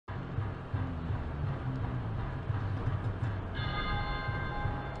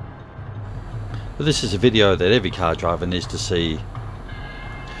But this is a video that every car driver needs to see.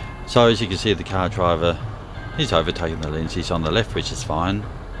 So as you can see, the car driver, he's overtaking the lens. He's on the left, which is fine.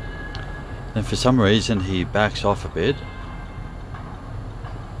 Then for some reason he backs off a bit,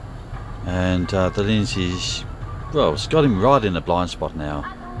 and the lens is, well, it's got him right in the blind spot now.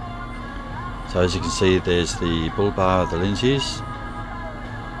 So as you can see, there's the bull bar of the lenses,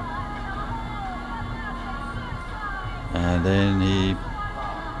 and then he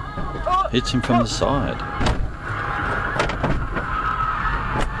hits him from the side.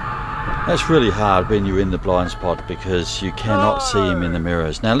 That's really hard when you're in the blind spot because you cannot see him in the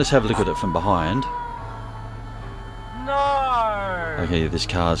mirrors. Now let's have a look at it from behind. No! Okay, this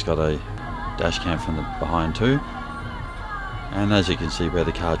car's got a dash cam from the behind too. And as you can see where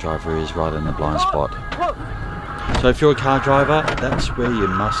the car driver is, right in the blind spot. So if you're a car driver, that's where you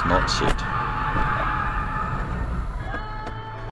must not sit.